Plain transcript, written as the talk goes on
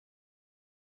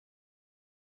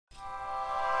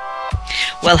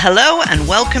Well, hello and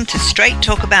welcome to Straight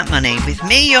Talk About Money with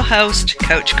me, your host,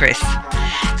 Coach Chris.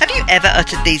 Have you ever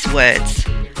uttered these words?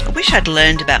 I wish I'd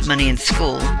learned about money in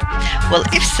school. Well,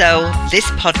 if so, this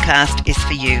podcast is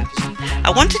for you.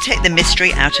 I want to take the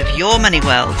mystery out of your money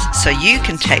world so you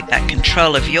can take back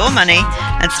control of your money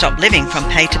and stop living from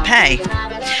pay to pay.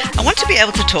 I want to be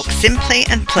able to talk simply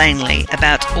and plainly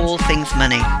about all things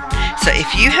money. So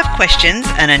if you have questions,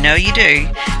 and I know you do,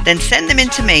 then send them in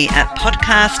to me at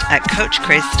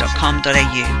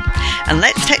podcast@coachchris.com.au. And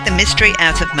let's take the mystery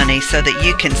out of money so that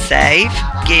you can save,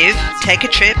 give, take a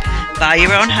trip, buy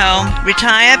your own home,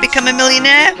 retire, become a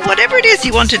millionaire, whatever it is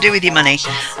you want to do with your money.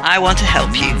 I want to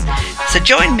help you. So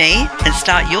join me and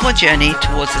start your journey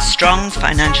towards a strong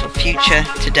financial future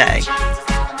today.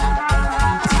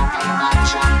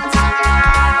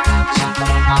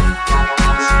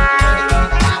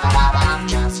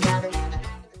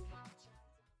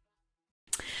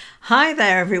 Hi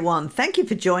there, everyone. Thank you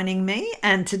for joining me.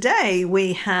 And today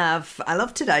I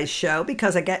love today's show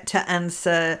because I get to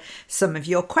answer some of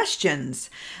your questions.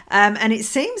 And it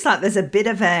seems like there's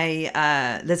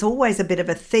always a bit of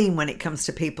a theme when it comes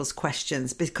to people's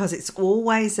questions, because it's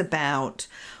always about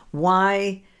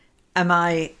why am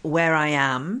I where I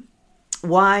am?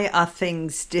 Why are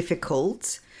things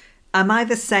difficult? Am I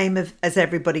the same as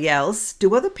everybody else?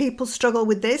 Do other people struggle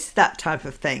with this? That type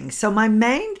of thing. So my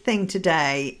main thing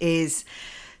today is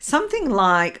something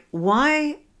like,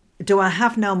 why do I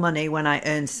have no money when I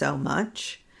earn so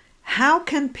much? How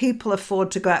can people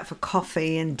afford to go out for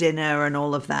coffee and dinner and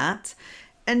all of that?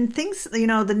 And things, the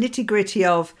nitty gritty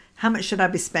of how much should I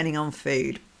be spending on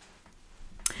food?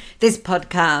 This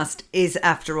podcast is,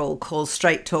 after all, called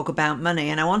Straight Talk About Money,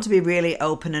 and I want to be really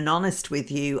open and honest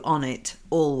with you on it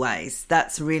always.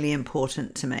 That's really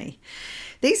important to me.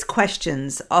 These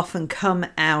questions often come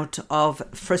out of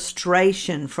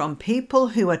frustration from people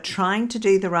who are trying to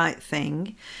do the right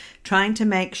thing, trying to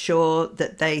make sure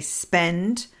that they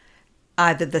spend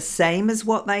either the same as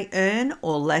what they earn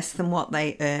or less than what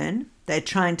they earn. They're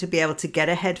trying to be able to get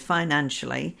ahead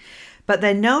financially. But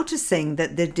they're noticing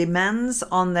that the demands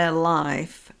on their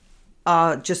life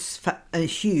are just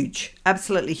huge,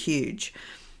 absolutely huge.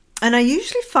 And I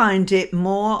usually find it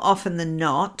more often than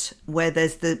not where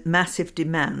there's the massive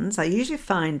demands. I usually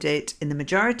find it in the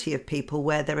majority of people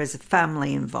where there is a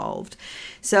family involved.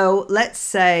 So let's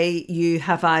say you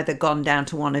have either gone down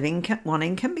to one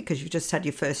income because you've just had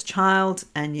your first child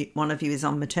and one of you is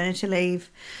on maternity leave,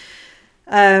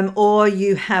 or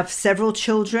you have several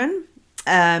children.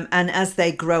 And as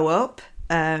they grow up,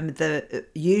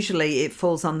 usually it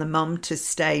falls on the mum to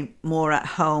stay more at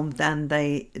home than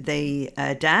the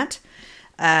dad.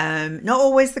 Not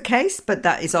always the case, but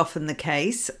that is often the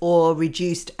case. Or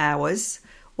reduced hours.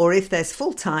 Or if there's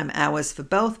full-time hours for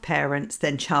both parents,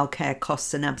 then childcare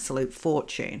costs an absolute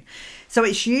fortune. So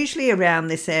it's usually around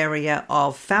this area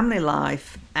of family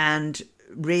life and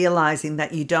realizing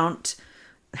that you don't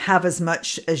have as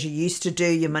much as you used to do.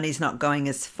 Your money's not going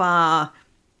as far.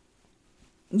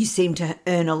 You seem to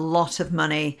earn a lot of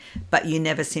money, but you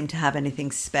never seem to have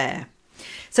anything spare.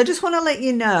 So I just want to let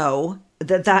you know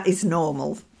that that is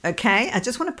normal, okay? I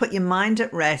just want to put your mind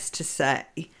at rest to say,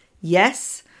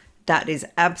 yes, that is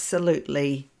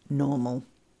absolutely normal.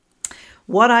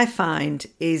 What I find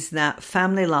is that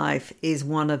family life is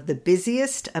one of the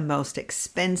busiest and most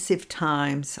expensive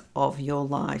times of your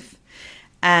life.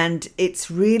 And it's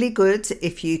really good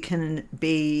if you can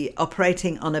be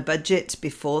operating on a budget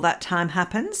before that time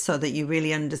happens so that you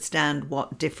really understand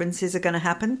what differences are going to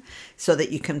happen so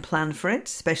that you can plan for it,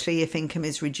 especially if income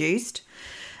is reduced.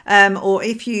 Or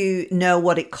if you know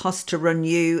what it costs to run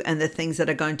you and the things that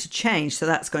are going to change. So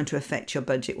that's going to affect your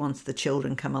budget once the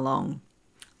children come along.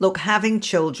 Look, having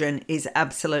children is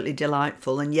absolutely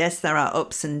delightful. And yes, there are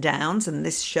ups and downs. And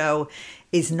this show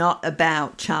is not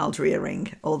about child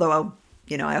rearing, although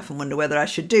I often wonder whether I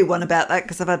should do one about that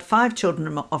because I've had 5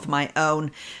 children of my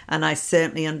own and I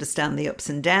certainly understand the ups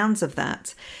and downs of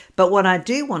that. But what I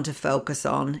do want to focus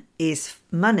on is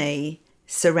money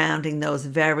surrounding those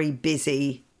very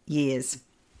busy years.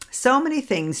 So many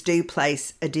things do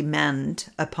place a demand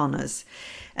upon us.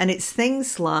 And it's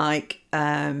things like,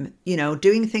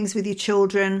 doing things with your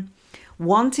children,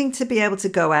 wanting to be able to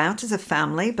go out as a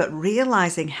family, but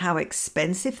realizing how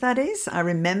expensive that is. I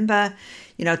remember,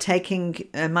 taking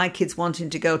my kids wanting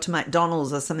to go to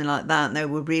McDonald's or something like that, and they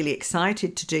were really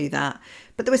excited to do that.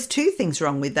 But there was 2 things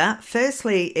wrong with that.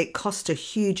 Firstly, it cost a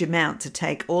huge amount to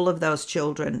take all of those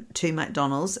children to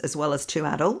McDonald's as well as 2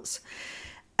 adults.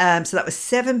 So that was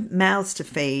 7 mouths to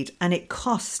feed, and it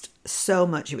cost so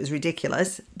much. It was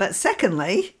ridiculous. But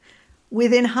secondly,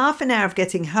 Within half an hour of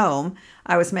getting home,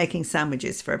 I was making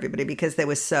sandwiches for everybody because they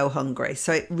were so hungry.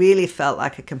 So it really felt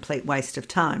like a complete waste of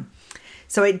time.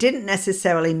 So it didn't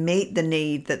necessarily meet the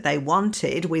need that they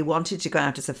wanted. We wanted to go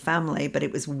out as a family, but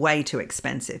it was way too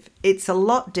expensive. It's a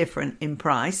lot different in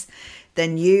price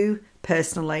than you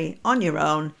personally on your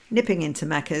own nipping into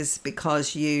Macca's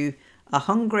because you are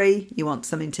hungry, you want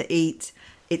something to eat.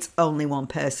 It's only one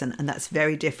person, and that's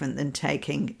very different than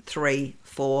taking 3,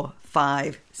 4,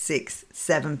 5, 6,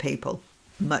 7 people.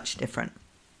 Much different.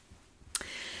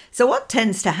 So what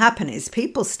tends to happen is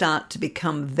people start to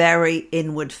become very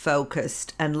inward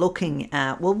focused and looking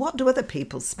at, well, what do other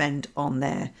people spend on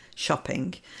their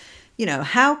shopping? You know,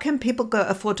 how can people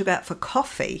afford to go out for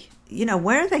coffee? You know,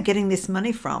 where are they getting this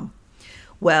money from?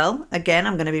 Well, again,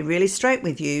 I'm going to be really straight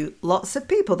with you. Lots of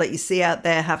people that you see out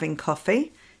there having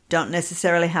coffee don't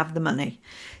necessarily have the money.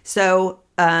 So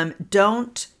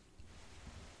don't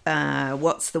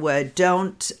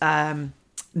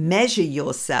measure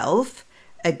yourself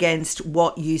against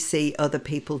what you see other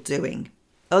people doing.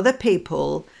 Other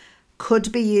people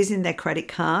could be using their credit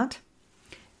card.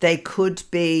 They could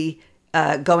be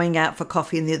going out for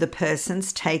coffee and the other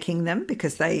person's taking them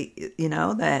because they're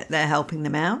helping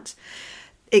them out.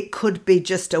 It could be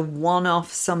just a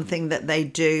one-off, something that they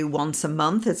do once a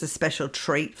month as a special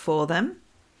treat for them.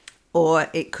 Or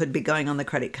it could be going on the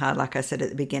credit card, like I said at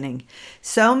the beginning.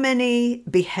 So many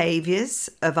behaviors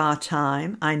of our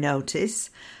time, I notice,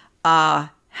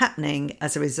 are happening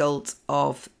as a result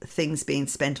of things being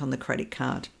spent on the credit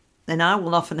card. And I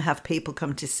will often have people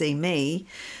come to see me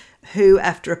who,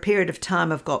 after a period of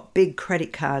time, have got big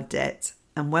credit card debt.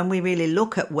 And when we really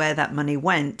look at where that money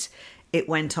went, it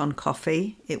went on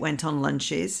coffee, it went on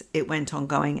lunches, it went on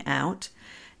going out.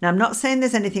 Now, I'm not saying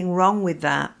there's anything wrong with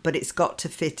that, but it's got to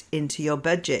fit into your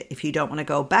budget. If you don't want to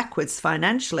go backwards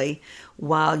financially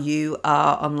while you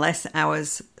are on less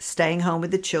hours, staying home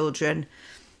with the children,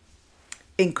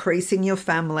 increasing your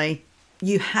family,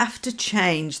 you have to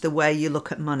change the way you look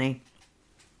at money.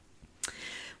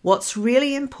 What's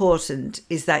really important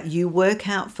is that you work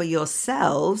out for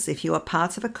yourselves, if you are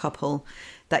part of a couple,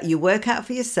 that you work out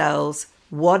for yourselves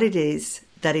what it is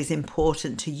that is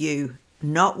important to you,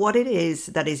 not what it is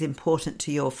that is important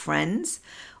to your friends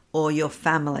or your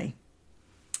family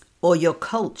or your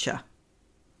culture.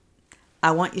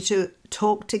 I want you to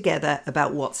talk together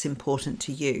about what's important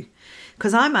to you.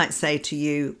 Because I might say to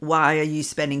you, why are you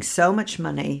spending so much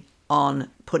money on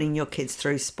putting your kids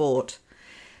through sport?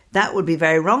 That would be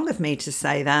very wrong of me to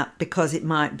say that because it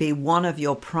might be one of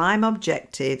your prime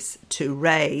objectives to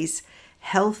raise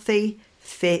healthy,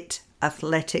 fit,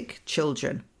 athletic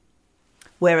children.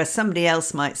 Whereas somebody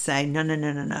else might say,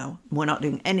 no, we're not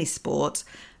doing any sport.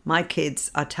 My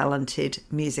kids are talented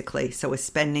musically, so we're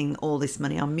spending all this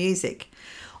money on music.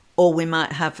 Or we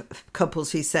might have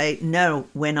couples who say, no,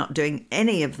 we're not doing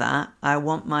any of that. I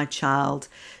want my child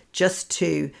just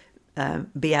to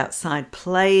be outside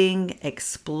playing,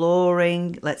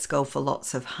 exploring. Let's go for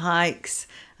lots of hikes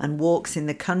and walks in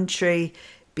the country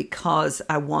because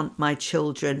I want my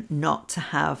children not to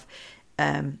have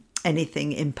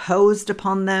anything imposed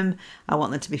upon them. I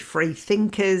want them to be free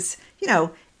thinkers. You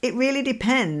know, it really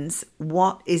depends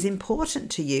what is important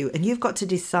to you, and you've got to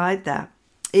decide that.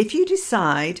 If you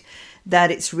decide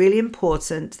that it's really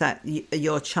important that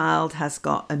your child has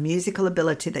got a musical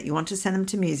ability, that you want to send them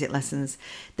to music lessons,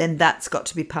 then that's got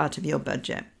to be part of your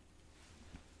budget.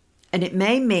 And it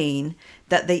may mean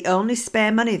that the only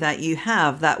spare money that you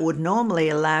have that would normally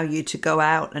allow you to go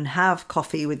out and have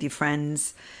coffee with your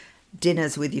friends,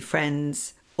 dinners with your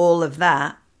friends, all of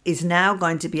that is now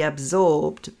going to be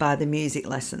absorbed by the music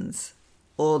lessons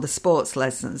or the sports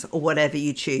lessons or whatever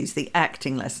you choose, the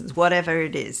acting lessons, whatever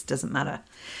it is, doesn't matter.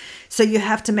 So you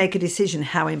have to make a decision,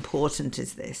 how important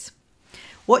is this?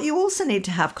 What you also need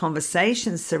to have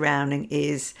conversations surrounding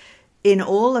is, in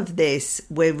all of this,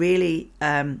 we're really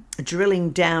drilling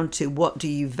down to what do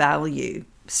you value.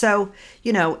 So,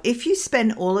 you know, if you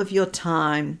spend all of your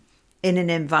time in an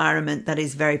environment that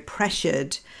is very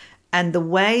pressured, and the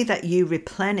way that you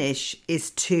replenish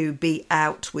is to be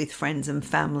out with friends and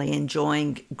family,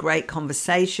 enjoying great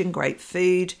conversation, great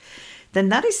food, then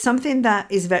that is something that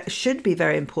should be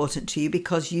very important to you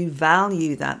because you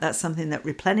value that. That's something that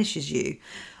replenishes you.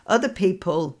 Other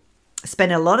people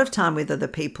spend a lot of time with other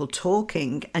people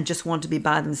talking and just want to be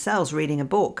by themselves reading a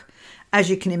book. As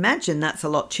you can imagine, that's a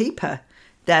lot cheaper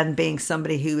than being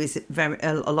somebody who is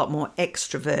a lot more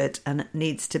extrovert and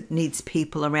needs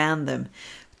people around them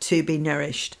to be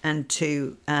nourished and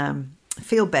to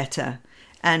feel better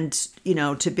and, you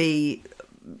know, to be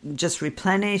just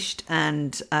replenished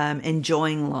and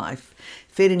enjoying life.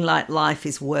 feeling like life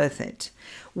is worth it.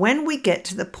 When we get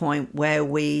to the point where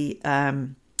we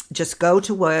just go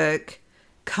to work,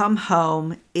 come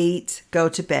home, eat, go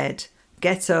to bed,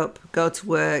 get up, go to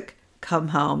work, come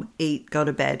home, eat, go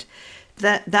to bed,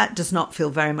 that does not feel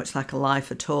very much like a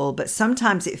life at all. But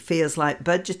sometimes it feels like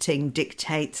budgeting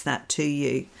dictates that to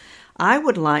you. I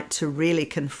would like to really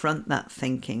confront that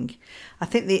thinking. I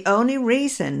think the only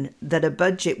reason that a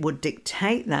budget would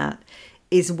dictate that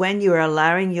is when you're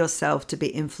allowing yourself to be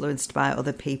influenced by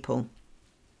other people.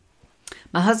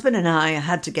 My husband and I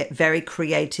had to get very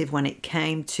creative when it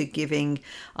came to giving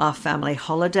our family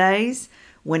holidays,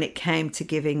 when it came to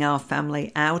giving our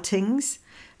family outings.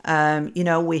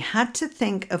 We had to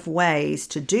think of ways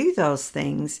to do those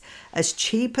things as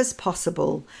cheap as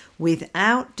possible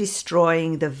without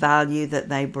destroying the value that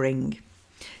they bring.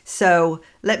 So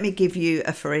let me give you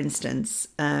a for instance.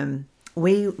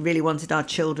 We really wanted our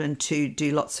children to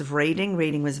do lots of reading.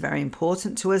 Reading was very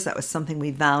important to us. That was something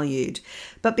we valued.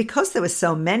 But because there were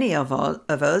so many of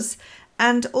us,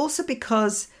 and also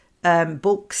because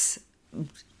books,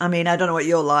 I mean, I don't know what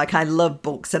you're like. I love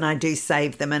books and I do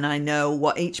save them, and I know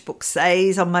what each book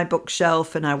says on my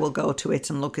bookshelf, and I will go to it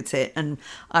and look at it, and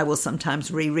I will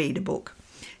sometimes reread a book.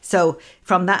 So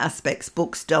from that aspect,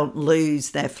 books don't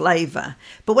lose their flavour.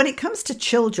 But when it comes to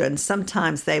children,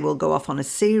 sometimes they will go off on a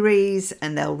series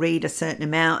and they'll read a certain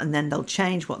amount and then they'll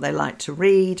change what they like to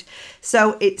read.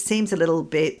 So it seems a little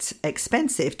bit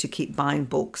expensive to keep buying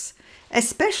books,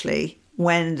 especially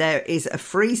when there is a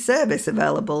free service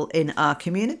available in our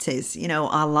communities. You know,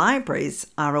 our libraries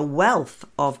are a wealth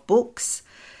of books,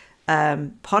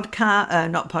 magazines,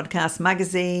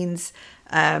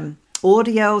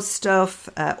 audio stuff,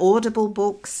 audible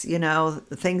books,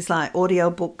 things like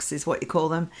audio books is what you call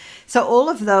them. So all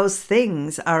of those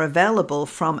things are available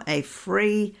from a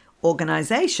free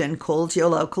organization called your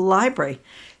local library.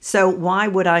 So why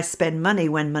would I spend money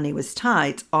when money was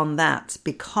tight on that?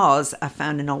 Because I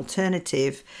found an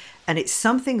alternative and it's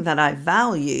something that I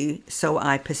value, so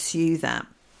I pursue that.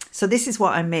 So this is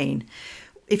what I mean.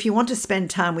 If you want to spend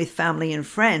time with family and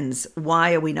friends,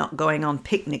 why are we not going on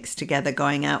picnics together,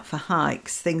 going out for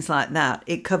hikes, things like that?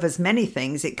 It covers many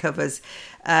things. It covers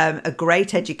a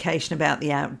great education about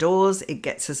the outdoors. It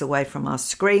gets us away from our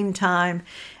screen time,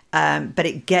 but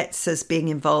it gets us being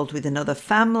involved with another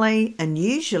family. And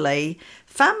usually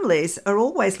families are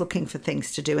always looking for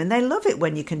things to do, and they love it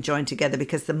when you can join together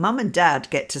because the mum and dad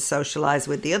get to socialise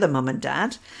with the other mum and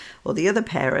dad or the other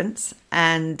parents,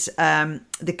 and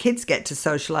the kids get to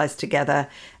socialise together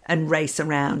and race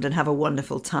around and have a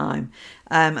wonderful time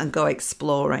and go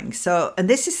exploring. So, and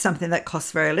this is something that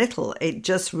costs very little. It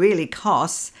just really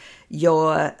costs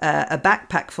your a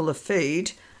backpack full of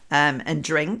food and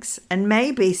drinks and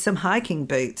maybe some hiking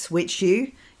boots, which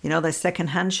there's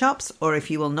second-hand shops, or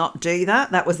if you will not do that.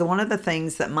 That was one of the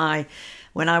things that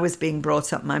when I was being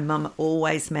brought up, my mum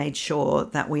always made sure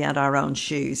that we had our own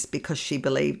shoes because she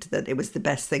believed that it was the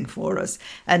best thing for us.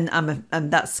 And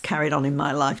that's carried on in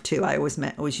my life too. I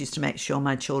always used to make sure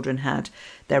my children had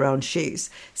their own shoes.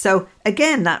 So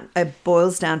again, that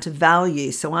boils down to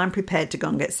value. So I'm prepared to go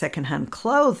and get second-hand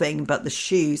clothing, but the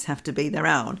shoes have to be their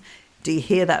own. Do you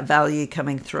hear that value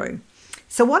coming through?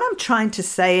 So what I'm trying to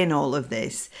say in all of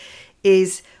this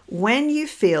is when you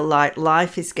feel like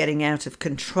life is getting out of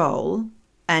control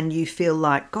and you feel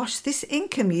like, gosh, this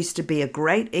income used to be a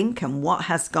great income, what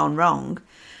has gone wrong?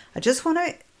 I just want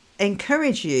to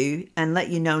encourage you and let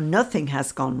you know nothing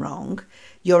has gone wrong.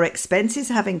 Your expenses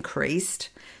have increased.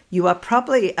 You are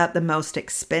probably at the most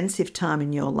expensive time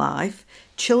in your life.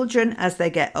 Children, as they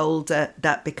get older,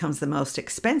 that becomes the most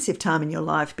expensive time in your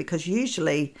life because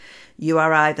usually you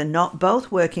are either not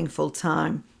both working full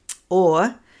time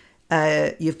or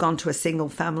you've gone to a single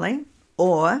family,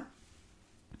 or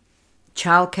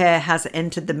childcare has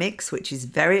entered the mix, which is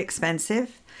very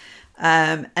expensive.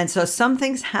 And so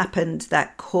something's happened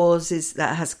that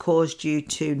has caused you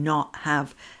to not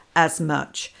have as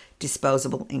much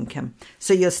disposable income.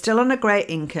 So you're still on a great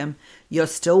income, you're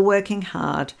still working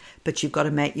hard, but you've got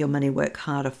to make your money work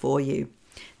harder for you.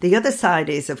 The other side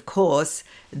is, of course,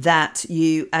 that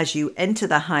as you enter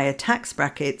the higher tax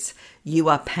brackets, you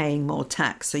are paying more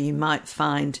tax. So you might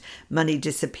find money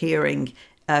disappearing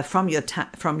from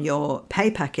your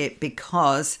pay packet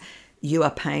because you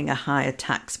are paying a higher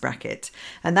tax bracket.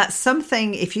 And that's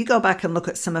something, if you go back and look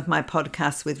at some of my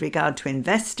podcasts with regard to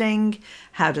investing,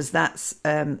 how does that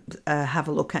have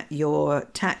a look at your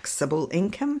taxable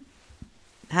income?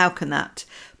 How can that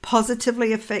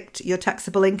positively affect your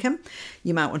taxable income?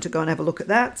 You might want to go and have a look at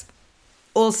that.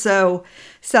 Also,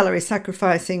 salary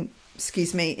sacrificing,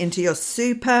 into your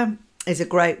super. is a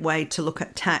great way to look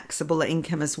at taxable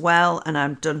income as well. And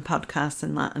I've done podcasts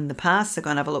on that in the past, so go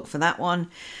and have a look for that one.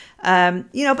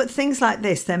 But things like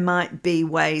this, there might be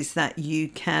ways that you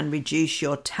can reduce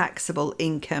your taxable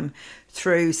income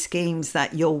through schemes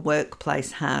that your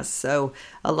workplace has. So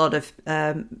a lot of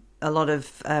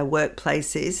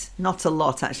workplaces, not a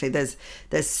lot actually. There's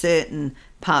certain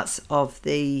parts of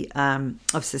the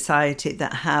of society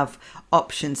that have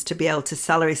options to be able to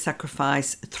salary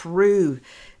sacrifice through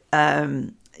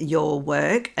your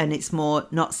work, and it's more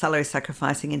not salary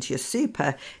sacrificing into your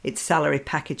super, it's salary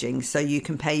packaging. So you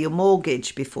can pay your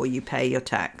mortgage before you pay your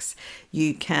tax.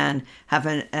 You can have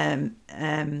an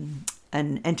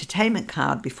entertainment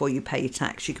card before you pay your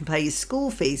tax. You can pay your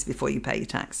school fees before you pay your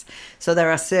tax. So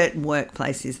there are certain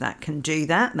workplaces that can do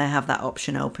that, and they have that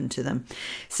option open to them.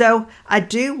 So I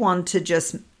do want to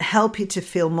just help you to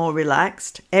feel more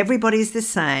relaxed. Everybody's the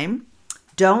same.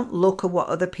 Don't look at what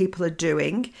other people are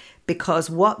doing, because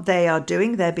what they are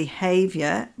doing, their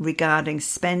behavior regarding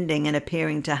spending and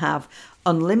appearing to have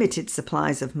unlimited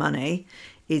supplies of money,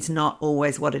 is not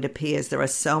always what it appears. There are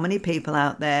so many people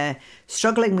out there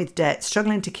struggling with debt,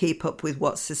 struggling to keep up with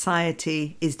what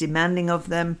society is demanding of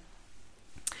them,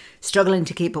 struggling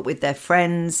to keep up with their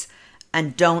friends,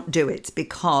 and don't do it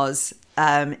because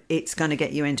it's going to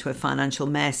get you into a financial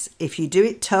mess. If you do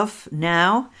it tough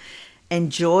now,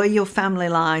 enjoy your family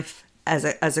life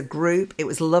as a group. It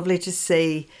was lovely to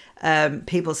see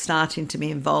people starting to be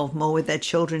involved more with their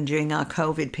children during our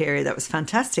COVID period. That was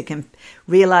fantastic, and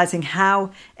realizing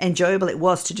how enjoyable it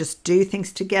was to just do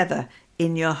things together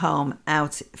in your home,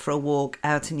 out for a walk,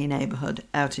 out in your neighborhood,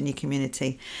 out in your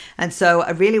community. And so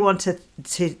I really want to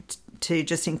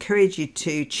just encourage you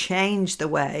to change the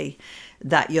way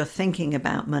that you're thinking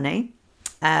about money.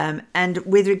 And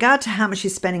with regard to how much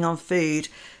you're spending on food,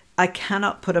 I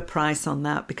cannot put a price on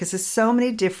that because there's so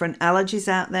many different allergies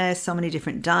out there, so many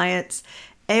different diets.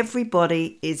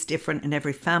 Everybody is different and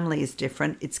every family is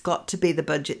different. It's got to be the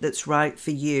budget that's right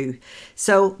for you.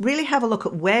 So really have a look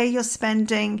at where you're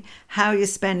spending, how you're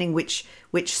spending, which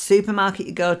supermarket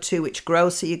you go to, which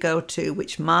grocer you go to,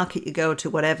 which market you go to,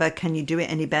 whatever. Can you do it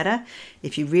any better?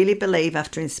 If you really believe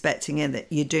after inspecting it that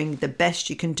you're doing the best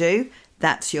you can do,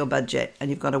 that's your budget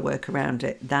and you've got to work around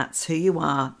it. That's who you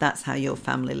are. That's how your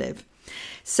family live.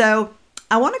 So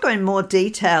I want to go in more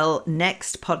detail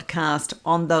next podcast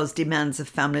on those demands of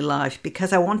family life,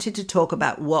 because I wanted to talk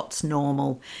about what's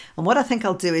normal. And what I think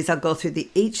I'll do is I'll go through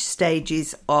each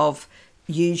stages of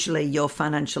usually your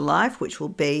financial life, which will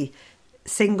be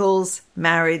singles,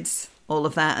 marrieds, all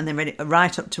of that, and then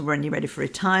right up to when you're ready for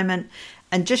retirement,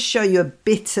 and just show you a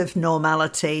bit of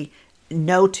normality.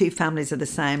 No two families are the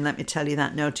same. Let me tell you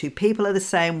that. No two people are the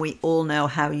same. We all know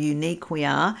how unique we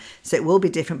are. So it will be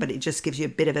different, but it just gives you a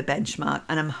bit of a benchmark.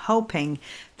 And I'm hoping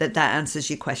that answers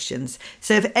your questions.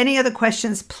 So if any other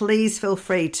questions, please feel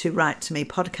free to write to me,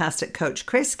 podcast@Coach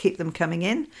Chris. Keep them coming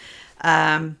in.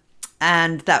 And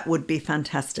that would be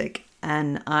fantastic.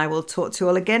 And I will talk to you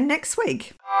all again next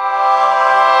week.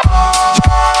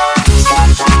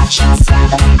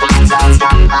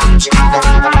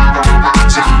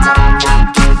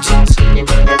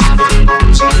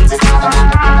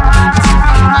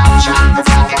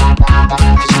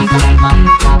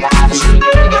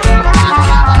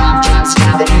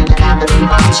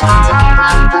 Thank you.